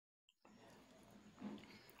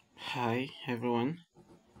Hi everyone,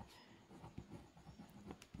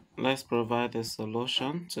 let's provide a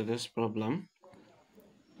solution to this problem,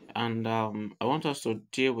 and I want us to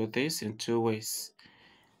deal with this in two ways.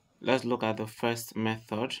 Let's look at the first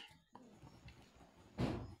method.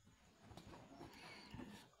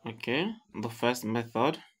 Okay, the first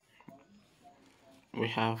method, we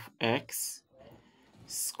have x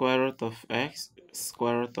square root of x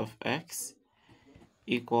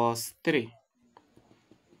equals 3.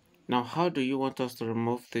 Now how do you want us to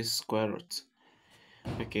remove this square root?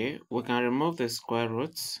 Okay, we can remove the square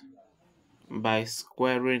roots by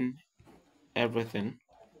squaring everything,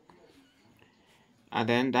 and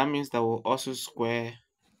then that means that we'll also square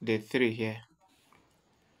the 3 here.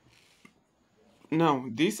 Now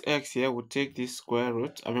this x here will take this square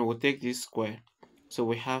root, we'll take this square, so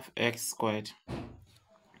we have x squared.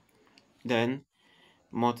 Then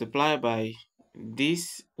multiply by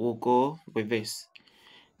this will go with this.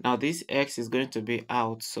 Now this x is going to be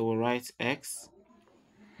out, so we'll write x,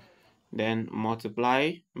 then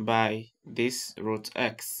multiply by this root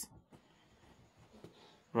x,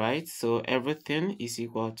 right? So everything is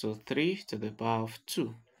equal to 3 to the power of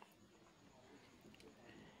 2.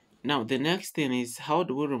 Now the next thing is, how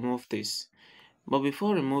do we remove this? But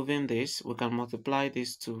before removing this, we can multiply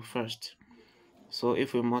these two first. So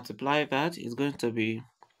if we multiply that, it's going to be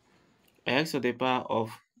x to the power of,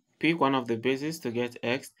 pick one of the bases to get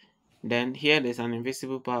x, then here there's an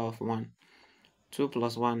invisible power of 1. 2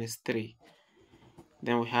 plus 1 is 3.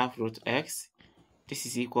 Then we have root x. This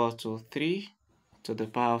is equal to 3 to the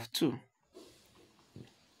power of 2.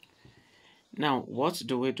 Now, what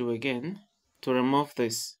do we do again to remove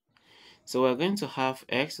this? So we're going to have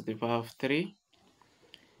x to the power of 3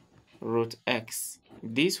 root x.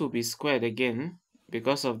 This will be squared again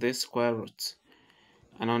because of this square root.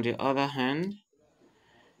 And on the other hand,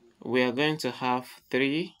 we are going to have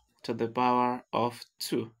 3 to the power of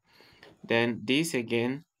 2. Then this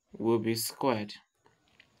again will be squared.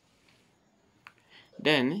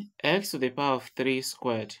 Then x to the power of 3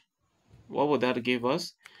 squared. What would that give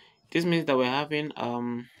us? This means that we're having,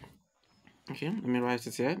 okay, let me write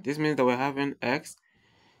it here. This means that we're having x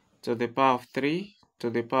to the power of 3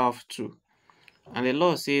 to the power of 2. And the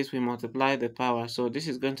law says we multiply the power, so this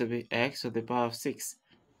is going to be x to the power of 6.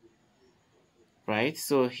 Right?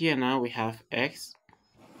 So here now we have x.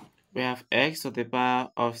 We have x to the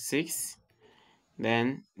power of 6.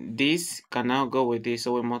 Then this can now go with this,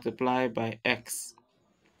 so we multiply by x.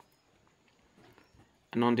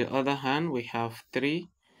 And on the other hand, we have 3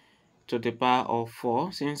 to the power of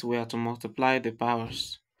 4, since we are to multiply the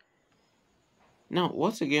powers. Now,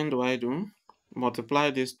 what again do I do?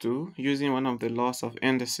 Multiply these two using one of the laws of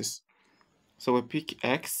indices. So we pick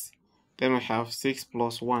x, then we have 6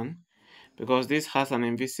 plus 1, because this has an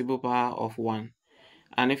invisible power of 1.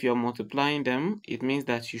 And if you're multiplying them, it means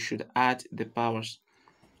that you should add the powers.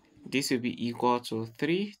 This will be equal to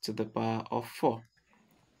 3 to the power of 4.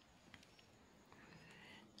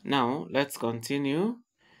 Now, let's continue,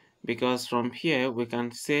 because from here we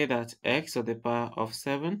can say that x to the power of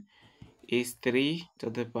 7 is 3 to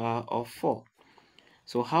the power of 4.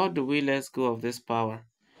 So how do we let go of this power?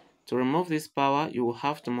 To remove this power, you will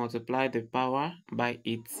have to multiply the power by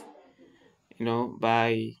its,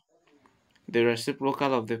 by the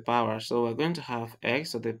reciprocal of the power. So we're going to have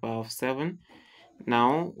x to the power of 7.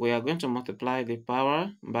 Now we are going to multiply the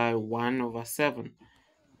power by 1 over 7.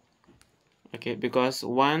 Okay, because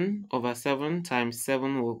 1 over 7 times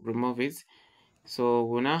 7 will remove it. So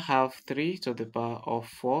we now have 3 to the power of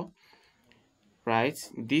 4. Right?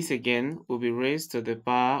 This again will be raised to the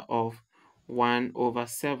power of 1 over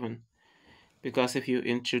 7. Because if you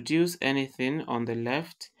introduce anything on the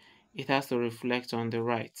left, it has to reflect on the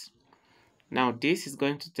right. Now this is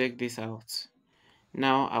going to take this out.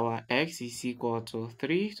 Now our x is equal to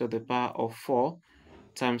 3 to the power of 4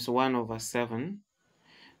 times 1 over 7.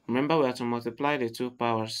 Remember, we have to multiply the two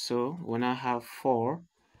powers, so we now have 4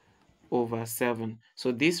 over 7.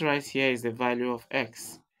 So this right here is the value of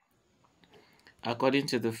x, according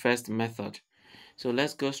to the first method. So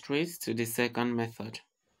let's go straight to the second method.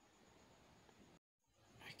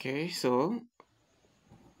 Okay, so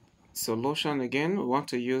solution again, we want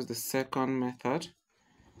to use the second method.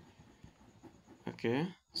 Okay,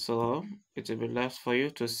 so it will be left for you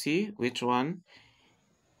to see which one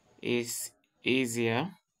is easier.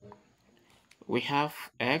 We have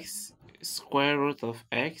x square root of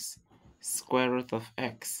x square root of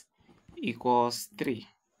x equals 3.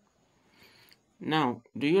 Now,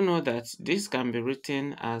 do you know that this can be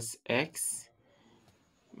written as x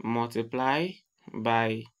multiply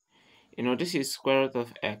by, this is square root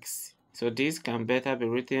of x. So this can better be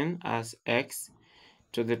written as x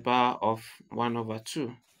to the power of 1 over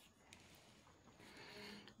 2.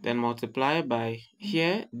 Then multiply by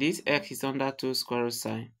here, this x is under 2 square root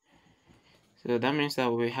sign. So that means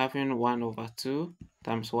that we'll be having 1 over 2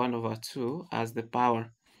 times 1 over 2 as the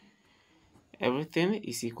power. Everything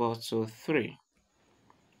is equal to 3.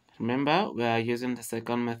 Remember, we are using the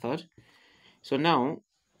second method. So now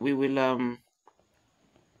we will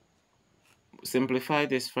simplify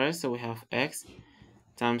this first. So we have x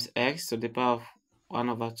times x to the power of 1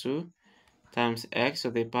 over 2 times x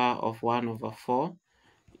to the power of 1 over 4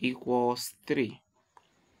 equals 3.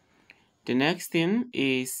 The next thing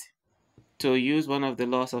is to use one of the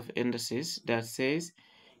laws of indices that says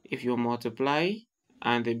if you multiply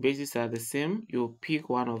and the bases are the same, you pick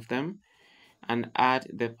one of them and add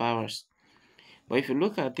the powers. But if you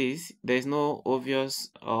look at this, there is no obvious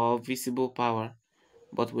or visible power,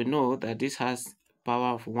 but we know that this has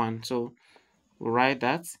power of 1. So we'll write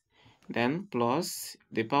that, then plus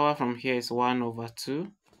the power from here is 1 over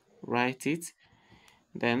 2, write it,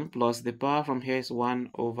 then plus the power from here is 1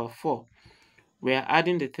 over 4. We are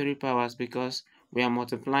adding the 3 powers because we are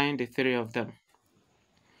multiplying the 3 of them.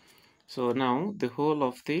 So now the whole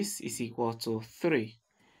of this is equal to 3.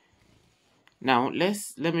 Now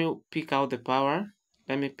let me pick out the power.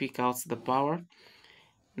 Let me pick out the power.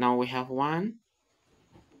 Now we have 1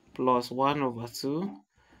 plus 1 over 2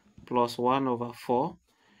 plus 1 over 4.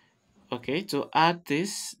 Okay, to add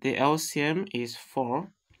this, the LCM is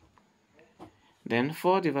 4. Then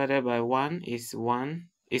 4 divided by 1 is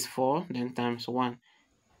 4, then times 1.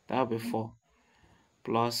 That will be 4.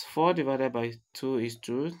 Plus 4 divided by 2 is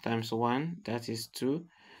 2 times 1, that is 2.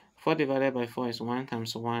 4 divided by 4 is 1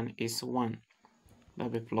 times 1 is 1. That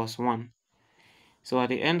will be plus 1. So at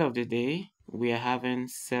the end of the day, we are having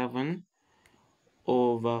 7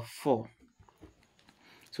 over 4.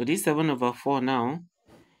 So this 7 over 4 now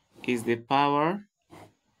is the power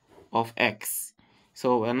of x.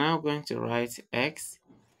 So we're now going to write x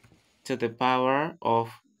to the power of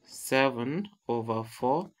 7 over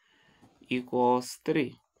 4 equals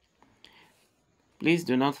 3. Please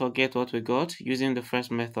do not forget what we got using the first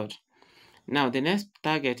method. Now the next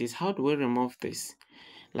target is how do we remove this?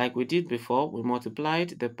 Like we did before, we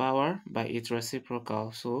multiplied the power by its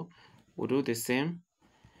reciprocal. So we'll do the same.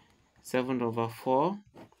 7 over 4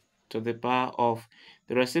 to the power of,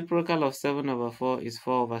 the reciprocal of 7 over 4 is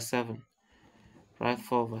 4 over 7. Right,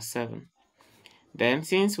 4 over 7. Then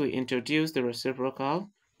since we introduced the reciprocal,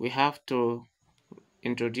 we have to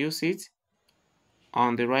introduce it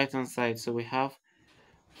on the right hand side. So we have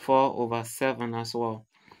 4 over 7 as well.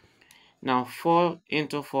 Now 4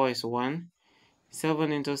 into 4 is 1.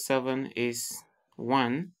 7 into 7 is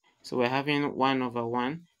 1. So we're having 1 over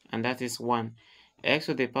 1, and that is 1. X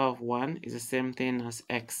to the power of 1 is the same thing as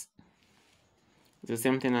x. It's the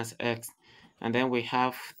same thing as x. And then we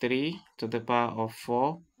have 3 to the power of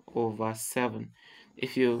 4 over 7.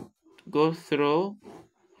 If you go through,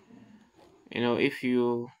 if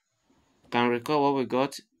you can recall what we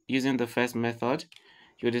got using the first method,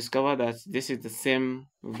 you'll discover that this is the same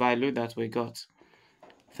value that we got.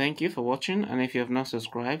 Thank you for watching, and if you have not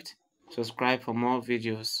subscribed, subscribe for more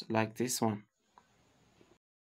videos like this one.